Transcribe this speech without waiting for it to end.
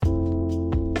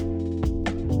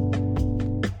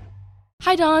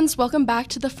Hi Dons, welcome back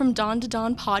to the From Dawn to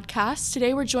Dawn podcast.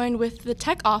 Today we're joined with the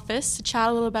tech office to chat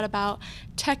a little bit about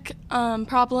tech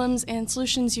problems and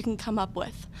solutions you can come up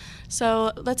with.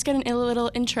 So let's get a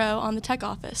little intro on the tech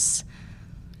office.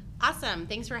 Awesome,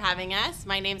 thanks for having us.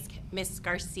 My name's Miss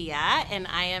Garcia and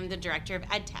I am the Director of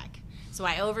EdTech. So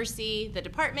I oversee the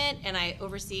department and I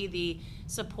oversee the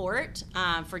support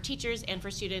for teachers and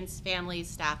for students, families,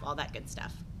 staff, all that good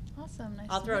stuff. Awesome, nice.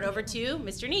 I'll throw it over to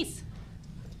Mr. Neese.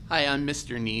 Hi, I'm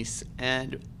Mr. Neese,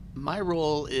 and my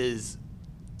role is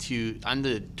I'm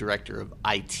the director of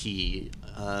IT,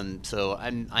 so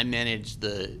I manage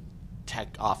the tech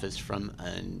office from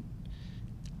an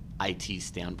IT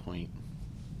standpoint.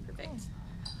 Perfect.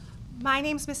 My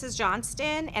name's Mrs.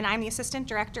 Johnston, and I'm the Assistant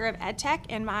Director of EdTech,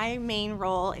 and my main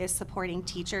role is supporting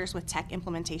teachers with tech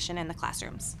implementation in the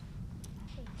classrooms.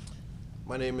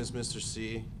 My name is Mr.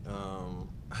 C.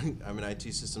 I'm an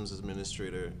IT systems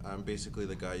administrator. I'm basically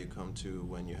the guy you come to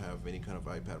when you have any kind of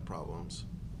iPad problems.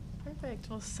 Perfect.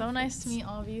 Well, so nice to meet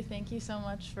all of you. Thank you so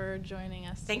much for joining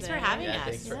us Thanks today. for having us.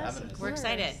 Thanks for having us. We're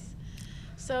excited.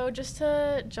 So just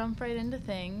to jump right into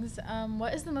things,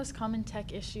 what is the most common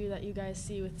tech issue that you guys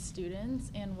see with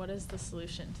students, and what is the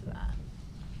solution to that?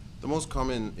 The most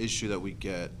common issue that we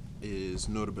get is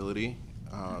notability.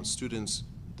 Students,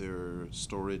 their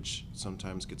storage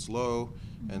sometimes gets low,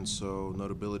 and so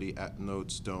notability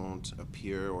notes don't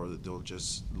appear, or they'll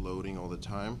just loading all the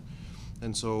time.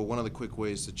 And so one of the quick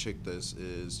ways to check this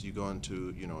is you go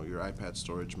into your iPad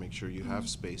storage, make sure you have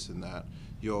space in that.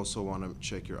 You also want to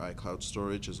check your iCloud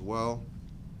storage as well.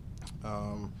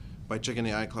 By checking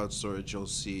the iCloud storage, you'll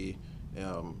see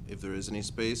if there is any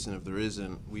space, and if there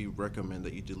isn't, we recommend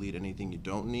that you delete anything you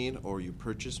don't need or you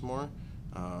purchase more.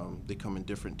 They come in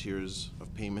different tiers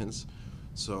of payments,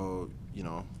 so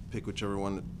pick whichever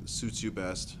one suits you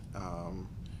best.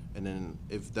 And then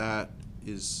if that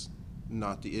is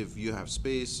not if you have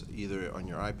space either on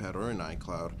your iPad or in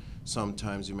iCloud,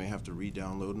 sometimes you may have to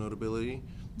re-download Notability.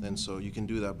 And so you can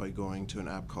do that by going to an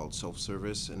app called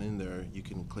Self-Service, and in there you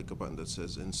can click a button that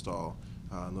says install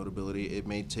Notability. It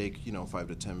may take 5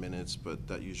 to 10 minutes, but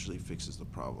that usually fixes the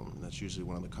problem. And that's usually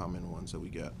one of the common ones that we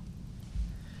get.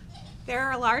 There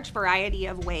are a large variety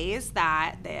of ways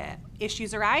that the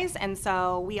issues arise, and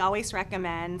so we always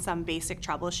recommend some basic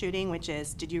troubleshooting, which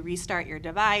is, did you restart your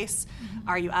device?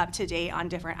 Are you up to date on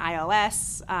different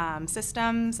iOS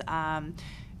systems?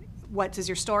 What does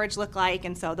your storage look like?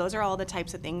 And so those are all the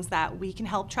types of things that we can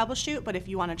help troubleshoot, but if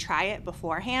you want to try it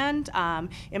beforehand,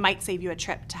 it might save you a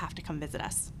trip to have to come visit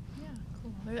us. Yeah,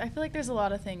 cool. I feel like there's a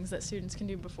lot of things that students can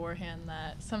do beforehand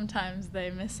that sometimes they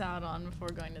miss out on before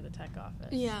going to the tech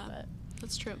office. Yeah,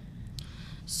 that's true.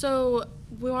 So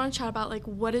we want to chat about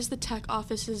what is the tech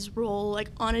office's role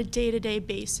on a day-to-day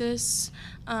basis.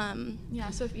 Yeah,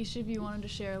 so if each of you wanted to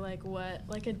share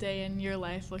what a day in your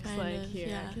life looks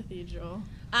here at Cathedral.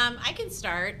 I can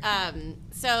start.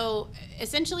 So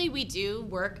essentially we do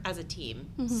work as a team.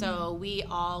 So we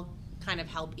all kind of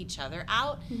help each other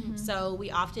out. So we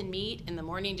often meet in the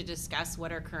morning to discuss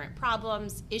what are current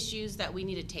problems, issues that we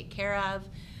need to take care of.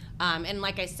 And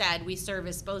like I said, we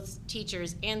service both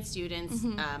teachers and students,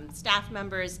 staff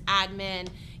members, admin,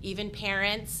 even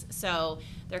parents. So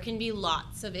there can be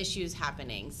lots of issues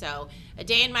happening. So a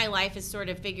day in my life is sort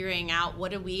of figuring out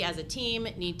what do we as a team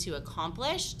need to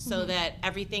accomplish so that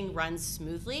everything runs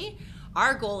smoothly.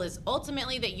 Our goal is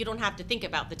ultimately that you don't have to think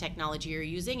about the technology you're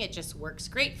using. It just works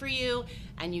great for you,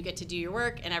 and you get to do your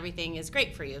work, and everything is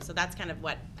great for you. So that's kind of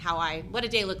what a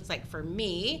day looks like for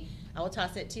me. I will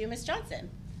toss it to Ms. Johnson.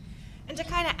 And to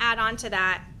kind of add on to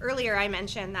that, earlier I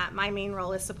mentioned that my main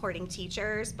role is supporting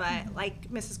teachers, but like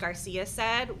Mrs. Garcia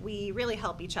said, we really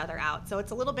help each other out. So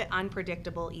it's a little bit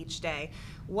unpredictable each day.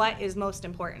 What is most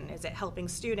important? Is it helping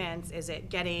students? Is it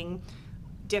getting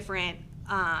different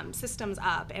systems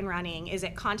up and running? Is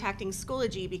it contacting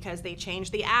Schoology because they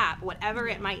changed the app? Whatever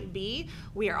it might be,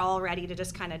 we are all ready to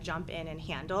just kind of jump in and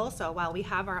handle. So while we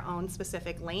have our own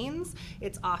specific lanes,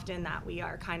 it's often that we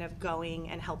are kind of going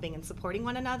and helping and supporting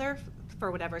one another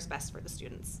for whatever's best for the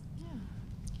students. Yeah.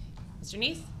 Mr.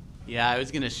 Neese? Yeah, I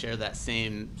was going to share that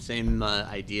same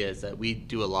idea, is that we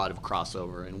do a lot of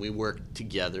crossover and we work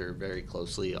together very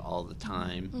closely all the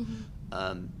time.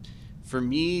 For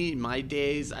me, my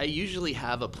days, I usually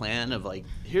have a plan of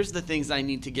here's the things I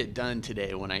need to get done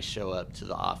today when I show up to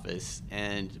the office.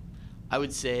 And I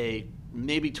would say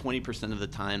maybe 20% of the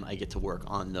time I get to work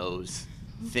on those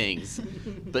things.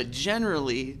 But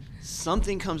generally,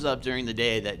 something comes up during the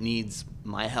day that needs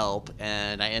my help,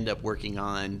 and I end up working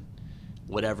on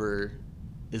whatever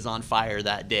is on fire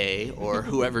that day or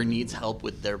whoever needs help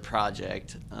with their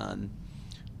project.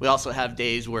 we also have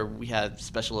days where we have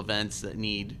special events that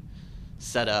need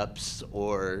setups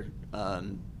or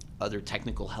other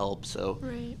technical help. So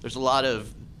there's a lot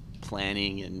of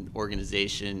planning and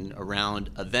organization around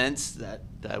events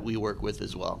that we work with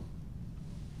as well.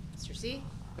 Mr. C?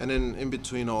 And then in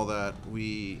between all that,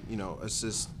 we,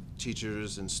 assist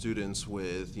teachers and students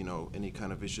with, any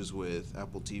kind of issues with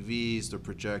Apple TVs, their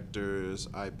projectors,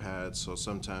 iPads. So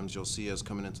sometimes you'll see us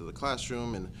coming into the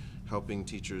classroom and helping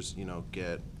teachers,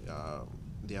 get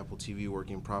the Apple TV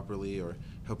working properly, or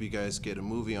help you guys get a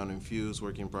movie on Infuse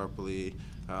working properly,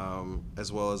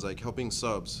 as well as like helping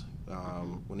subs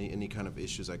when any kind of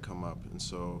issues that come up. And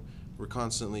so we're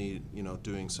constantly,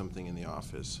 doing something in the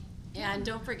office. And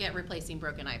don't forget replacing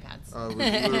broken iPads.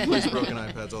 We replace broken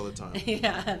iPads all the time.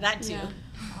 Yeah, that too. Yeah.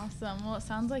 Awesome. Well, it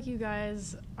sounds like you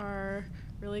guys are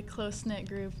a really close-knit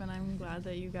group, and I'm glad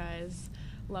that you guys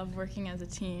love working as a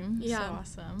team. Yeah.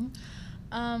 So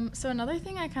awesome. So another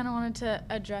thing I kind of wanted to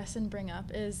address and bring up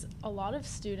is a lot of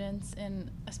students in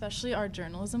especially our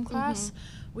journalism class,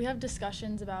 we have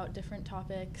discussions about different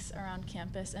topics around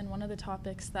campus, and one of the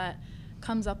topics that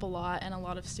comes up a lot and a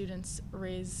lot of students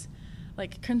raise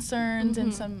like concerns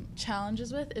and some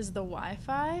challenges with is the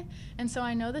Wi-Fi. And so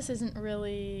I know this isn't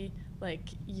really like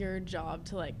your job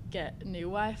to like get new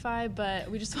Wi-Fi,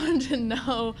 but we just wanted to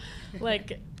know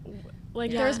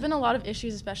there's been a lot of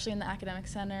issues, especially in the academic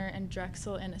center and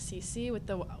Drexel and CC, with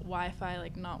the Wi-Fi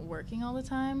like not working all the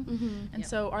time. And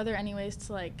so are there any ways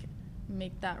to like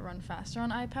make that run faster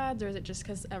on iPads, or is it just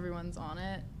because everyone's on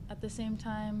it at the same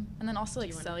time? And then also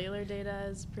like cellular data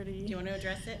is pretty... Do you want to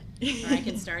address it? Or I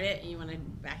can start it and you want to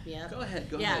back me up? Go ahead.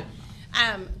 Yeah.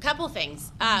 Couple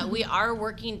things. We are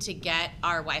working to get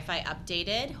our Wi-Fi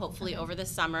updated, hopefully over the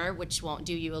summer, which won't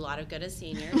do you a lot of good as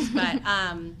seniors. But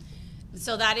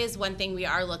so that is one thing we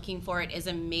are looking for. It is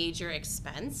a major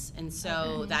expense, and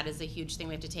so that is a huge thing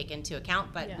we have to take into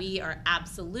account. But we are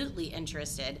absolutely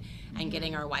interested in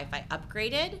getting our Wi-Fi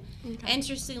upgraded.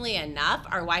 Interestingly enough,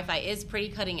 our Wi-Fi is pretty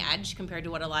cutting edge compared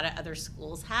to what a lot of other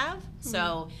schools have.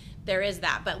 So there is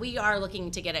that, but we are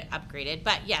looking to get it upgraded.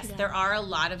 But yes, there are a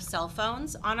lot of cell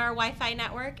phones on our Wi-Fi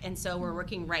network, and so we're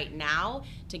working right now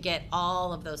to get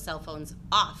all of those cell phones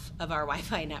off of our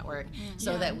Wi-Fi network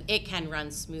so that it can run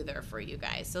smoother for you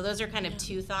guys. So those are kind of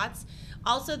two thoughts.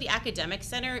 Also, the academic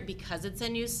center, because it's a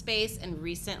new space and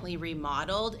recently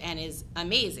remodeled and is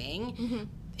amazing,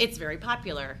 it's very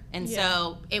popular. And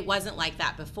so it wasn't like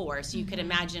that before. So you could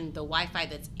imagine the Wi-Fi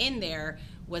that's in there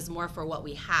was more for what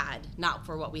we had, not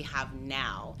for what we have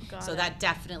now. So that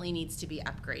definitely needs to be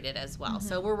upgraded as well.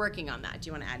 So we're working on that. Do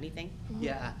you want to add anything?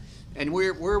 Yeah, and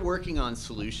we're working on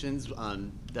solutions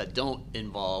that don't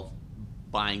involve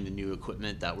buying the new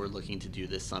equipment that we're looking to do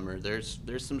this summer. There's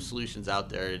some solutions out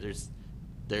there.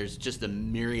 There's just a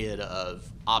myriad of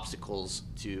obstacles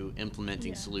to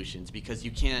implementing solutions, because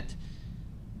you can't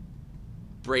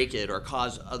break it or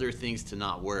cause other things to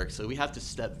not work. So we have to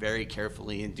step very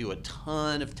carefully and do a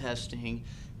ton of testing,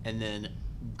 and then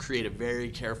create a very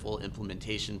careful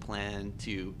implementation plan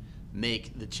to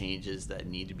make the changes that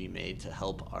need to be made to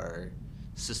help our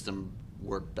system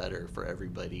work better for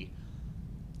everybody.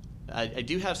 I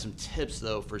do have some tips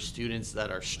though for students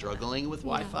that are struggling with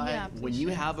Wi-Fi. When you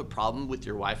have a problem with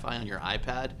your Wi-Fi on your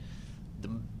iPad, the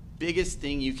biggest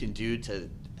thing you can do to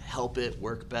help it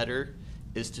work better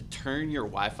is to turn your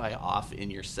Wi-Fi off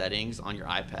in your settings on your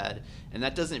iPad. And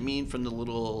that doesn't mean from the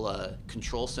little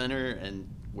control center and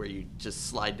where you just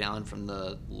slide down from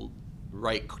the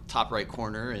top right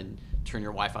corner and turn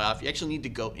your Wi-Fi off. You actually need to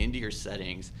go into your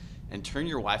settings and turn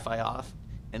your Wi-Fi off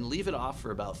and leave it off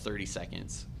for about 30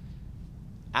 seconds.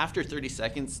 After 30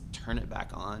 seconds, turn it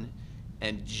back on,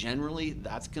 and generally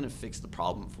that's gonna fix the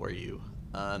problem for you.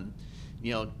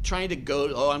 Trying to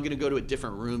I'm going to go to a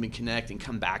different room and connect and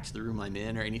come back to the room I'm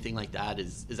in or anything like that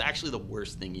is actually the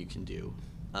worst thing you can do.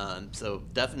 So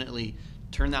definitely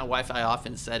turn that Wi-Fi off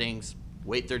in settings,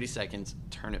 wait 30 seconds,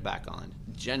 turn it back on.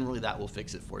 Generally that will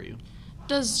fix it for you.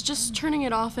 Does just turning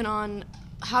it off and on,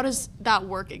 how does that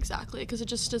work exactly? Because it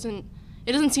doesn't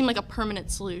seem like a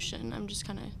permanent solution. I'm just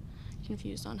kind of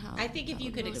confused on how. I think if you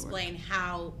could really explain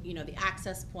how, the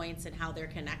access points and how they're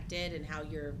connected and how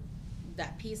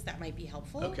that piece, that might be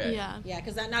helpful. Okay. Yeah. Yeah,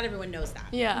 because not everyone knows that.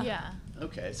 Yeah.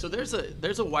 Okay, so there's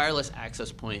a wireless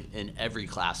access point in every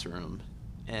classroom,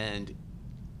 and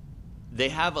they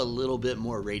have a little bit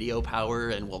more radio power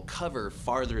and will cover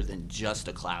farther than just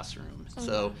a classroom. Okay.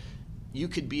 So you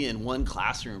could be in one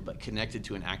classroom but connected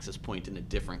to an access point in a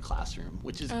different classroom,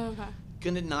 which is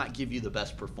going to not give you the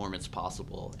best performance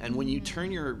possible. And when you turn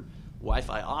your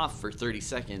Wi-Fi off for 30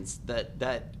 seconds,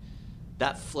 that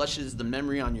that flushes the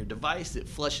memory on your device. It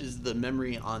flushes the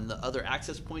memory on the other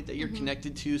access point that you're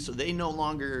connected to. So they no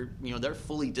longer, they're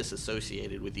fully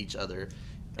disassociated with each other.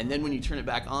 And then when you turn it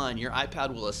back on, your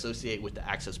iPad will associate with the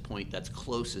access point that's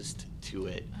closest to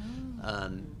it.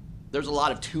 There's a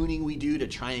lot of tuning we do to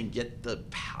try and get the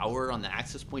power on the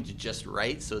access point to just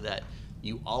right so that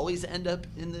you always end up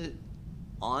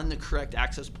on the correct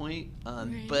access point.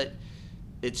 But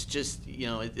it's just,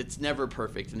 it's never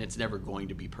perfect, and it's never going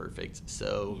to be perfect.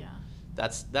 So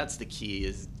that's the key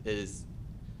is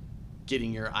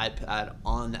getting your iPad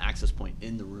on the access point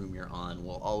in the room you're on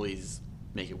will always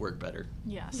make it work better.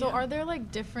 Yeah. So are there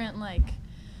different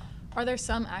are there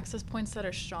some access points that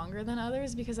are stronger than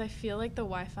others? Because I feel like the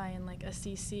Wi-Fi in a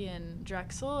CC and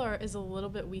Drexel is a little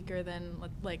bit weaker than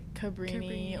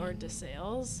Cabrini or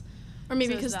DeSales. Or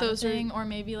maybe because those are, or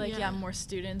maybe more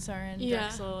students are in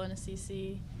Drexel and a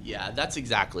CC. Yeah, that's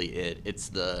exactly it. It's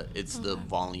the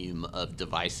volume of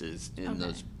devices in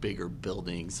those bigger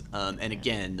buildings, and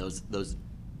again, those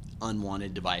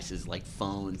unwanted devices like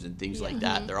phones and things like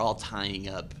that. They're all tying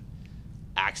up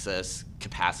access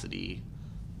capacity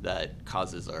that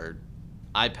causes our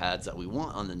iPads that we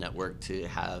want on the network to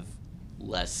have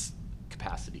less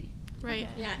capacity. Right.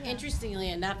 Yeah. Interestingly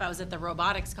enough, I was at the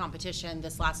robotics competition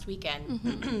this last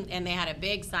weekend, and they had a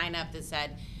big sign up that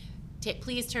said,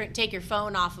 please take your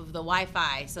phone off of the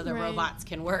Wi-Fi so the robots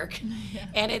can work.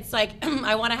 And it's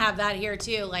I want to have that here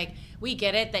too. We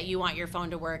get it that you want your phone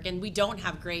to work, and we don't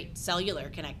have great cellular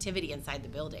connectivity inside the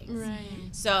buildings. Right.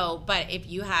 So, but if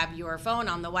you have your phone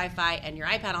on the Wi-Fi and your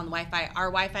iPad on the Wi-Fi, our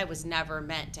Wi-Fi was never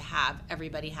meant to have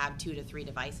everybody have 2 to 3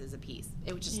 devices apiece.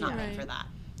 It was just not meant for that.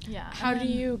 Yeah. How do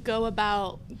you go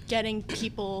about getting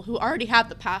people who already have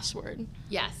the password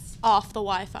off the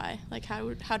Wi-Fi?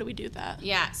 How do we do that?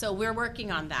 Yeah, so we're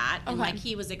working on that. And like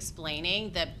he was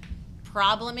explaining, the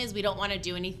problem is we don't want to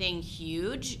do anything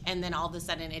huge and then all of a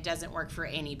sudden it doesn't work for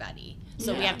anybody.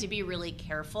 So we have to be really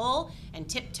careful and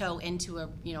tiptoe into a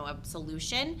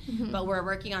solution. But we're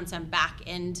working on some back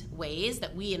end ways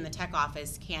that we in the tech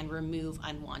office can remove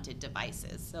unwanted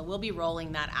devices. So we'll be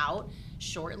rolling that out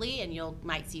shortly, and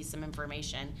might see some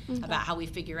information about how we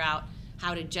figure out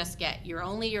how to just get your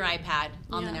iPad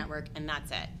on the network, and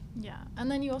that's it. Yeah, and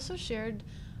then you also shared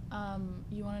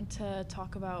you wanted to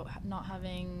talk about not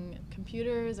having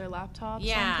computers or laptops on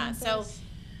campus. So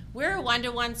we're a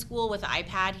one-to-one school with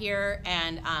iPad here,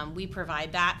 and we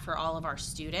provide that for all of our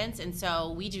students. And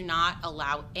so we do not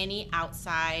allow any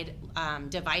outside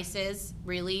devices,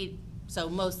 really. So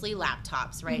mostly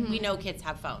laptops, right? We know kids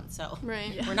have phones, so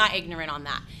we're not ignorant on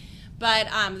that. But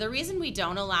the reason we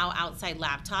don't allow outside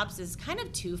laptops is kind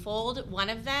of twofold. One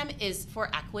of them is for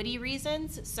equity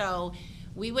reasons. So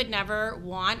we would never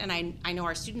want, and I know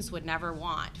our students would never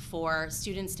want, for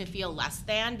students to feel less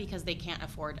than because they can't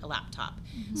afford a laptop.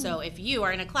 So if you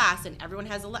are in a class and everyone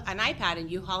has an iPad and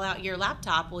you haul out your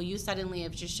laptop, well, you suddenly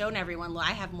have just shown everyone, well,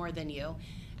 I have more than you.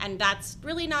 And that's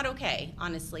really not okay,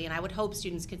 honestly, and I would hope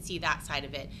students could see that side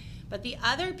of it. But the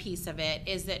other piece of it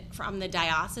is that from the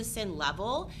diocesan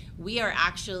level, we are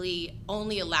actually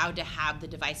only allowed to have the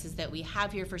devices that we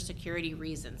have here for security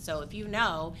reasons. So if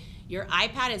your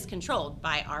iPad is controlled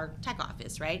by our tech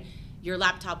office, right? Your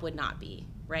laptop would not be,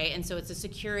 right? And so it's a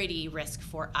security risk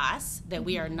for us that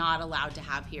we are not allowed to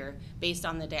have here based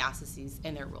on the dioceses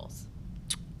and their rules.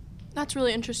 That's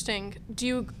really interesting. Do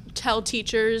you tell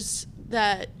teachers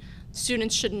that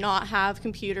students should not have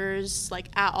computers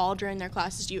at all during their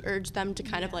classes? Do you urge them to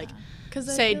kind of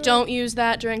say don't use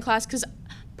that during class? Because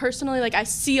personally, I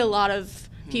see a lot of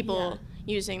people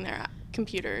using their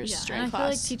computers during and class. I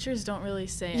feel like teachers don't really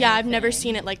say anything. I've never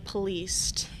seen it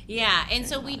policed. Yeah, and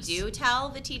so we do tell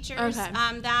the teachers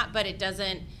that, but it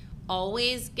doesn't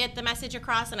always get the message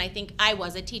across. And I think I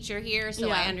was a teacher here, so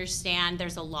I understand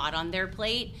there's a lot on their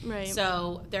plate. Right.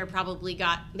 So they're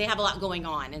they have a lot going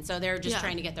on, and so they're just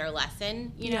trying to get their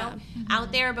lesson,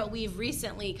 out there. But we've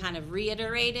recently kind of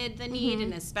reiterated the need,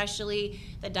 and especially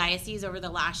the diocese over the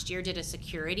last year did a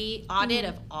security audit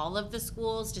of all of the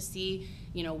schools to see,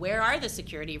 where are the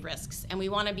security risks, and we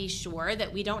want to be sure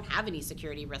that we don't have any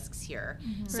security risks here.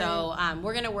 So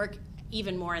we're going to work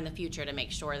even more in the future to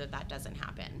make sure that doesn't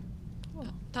happen.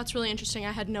 That's really interesting.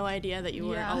 I had no idea that you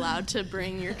weren't allowed to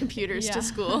bring your computers to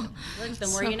school. The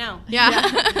more you know.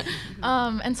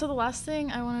 And so the last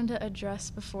thing I wanted to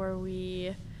address before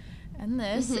we end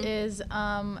this is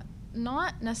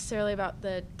not necessarily about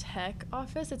the tech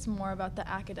office. It's more about the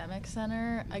academic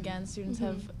center. Again, students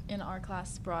have in our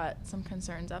class brought some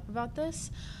concerns up about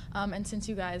this. And since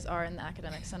you guys are in the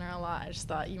academic center a lot, I just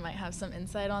thought you might have some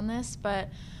insight on this. But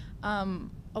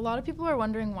a lot of people are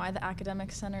wondering why the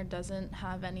academic center doesn't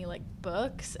have any like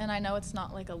books, and I know it's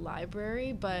not like a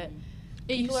library, but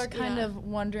people are kind of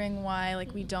wondering why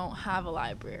like we don't have a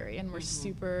library and we're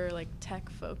super like tech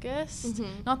focused.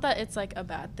 Not that it's like a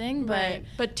bad thing,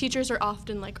 but teachers are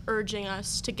often like urging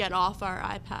us to get off our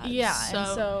iPads. Yeah, and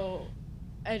so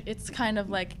it's kind of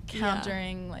like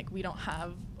countering like we don't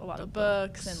have a lot of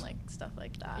books and like stuff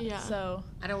like that. Yeah. So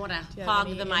I don't want to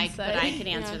hog the mic, but I can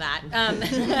answer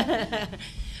that.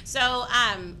 So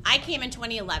I came in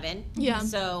 2011. Yeah.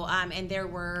 So and there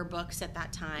were books at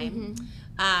that time.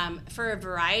 For a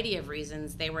variety of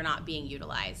reasons, they were not being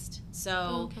utilized.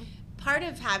 So part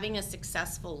of having a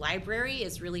successful library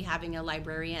is really having a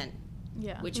librarian,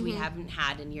 which we haven't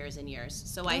had in years and years.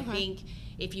 So I think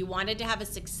if you wanted to have a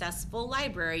successful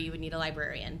library, you would need a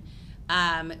librarian.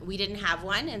 We didn't have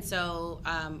one, and so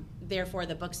therefore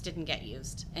the books didn't get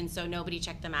used, and so nobody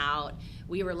checked them out.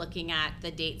 We were looking at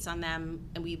the dates on them,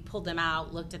 and we pulled them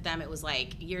out, looked at them. It was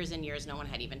like years and years no one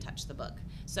had even touched the book.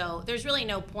 So there's really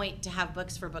no point to have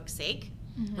books for book's sake,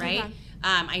 right?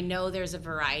 I know there's a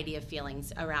variety of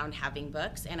feelings around having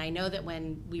books, and I know that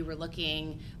when we were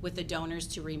looking with the donors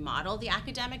to remodel the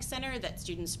academic center, that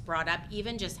students brought up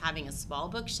even just having a small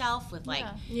bookshelf with like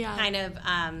kind of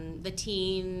the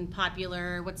teen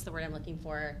popular, what's the word I'm looking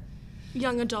for?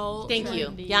 Young adult. Thank you.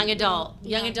 Young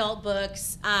adult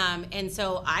books. And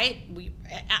so I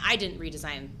didn't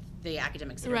redesign the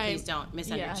academic center. Please don't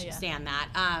misunderstand that.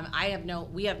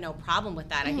 We have no problem with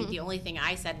that. I think the only thing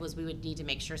I said was we would need to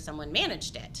make sure someone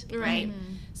managed it, right?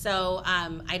 So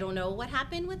I don't know what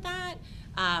happened with that.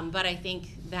 But I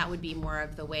think that would be more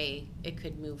of the way it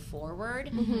could move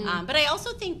forward. But I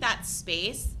also think that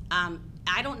space,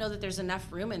 I don't know that there's enough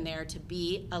room in there to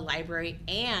be a library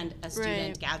and a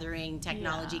student gathering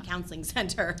technology counseling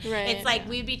center. It's like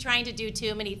we'd be trying to do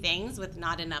too many things with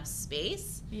not enough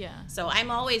space. So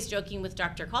I'm always joking with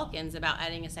Dr. Calkins about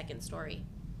adding a second story.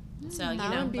 So,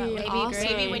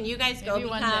 maybe when you guys go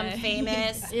become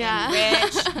famous and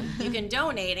rich, you can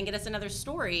donate and get us another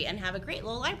story and have a great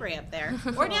little library up there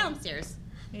or downstairs.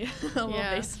 A little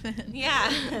basement.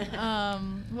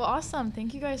 Well, awesome.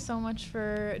 Thank you guys so much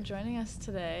for joining us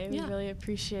today. We really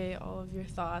appreciate all of your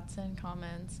thoughts and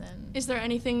comments. And is there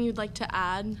anything you'd like to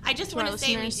add? I just want to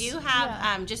say we do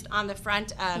have just on the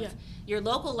front of your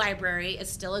local library is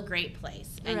still a great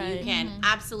place, and you can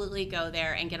absolutely go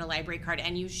there and get a library card,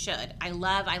 and you should. I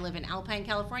live in Alpine,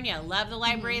 California. I love the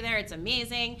library there. It's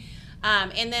amazing.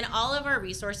 And then all of our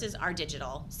resources are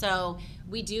digital. So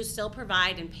we do still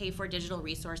provide and pay for digital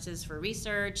resources for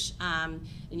research, and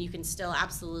you can still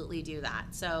absolutely do that.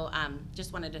 So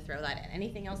just wanted to throw that in.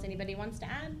 Anything else anybody wants to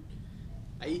add?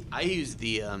 I use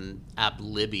the app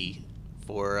Libby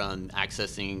for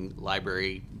accessing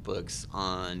library books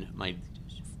on my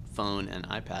phone and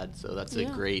iPad. So that's a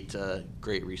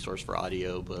great resource for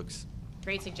audio books.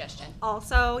 Great suggestion.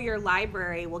 Also, your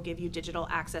library will give you digital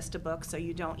access to books, so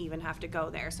you don't even have to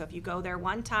go there. So if you go there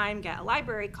one time, get a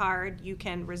library card, you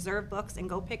can reserve books and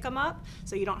go pick them up,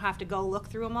 so you don't have to go look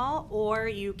through them all, or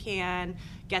you can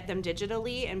get them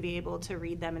digitally and be able to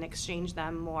read them and exchange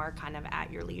them more kind of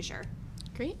at your leisure.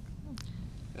 Great.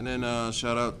 And then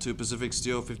shout out to Pacific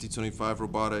Steel 5025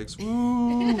 Robotics.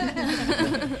 Woo!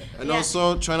 And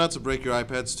also, try not to break your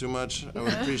iPads too much. I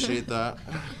would appreciate that.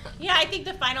 Yeah, I think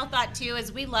the final thought too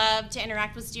is we love to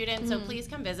interact with students, so please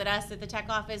come visit us at the tech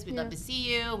office. We'd love to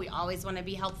see you. We always want to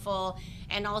be helpful.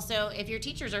 And also, if your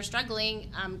teachers are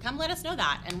struggling, come let us know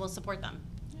that, and we'll support them.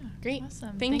 Yeah, great.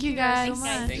 Awesome. Thank you guys so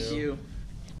much. Thank you.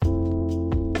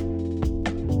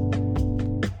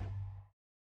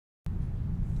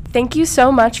 Thank you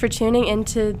so much for tuning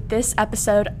into this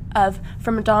episode of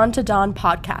From Dawn to Dawn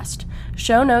podcast.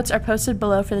 Show notes are posted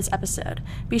below for this episode.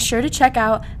 Be sure to check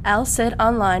out LCID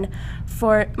online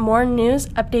for more news,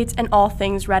 updates, and all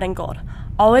things red and gold.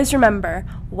 Always remember,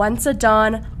 once a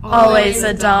dawn, always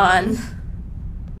a dawn.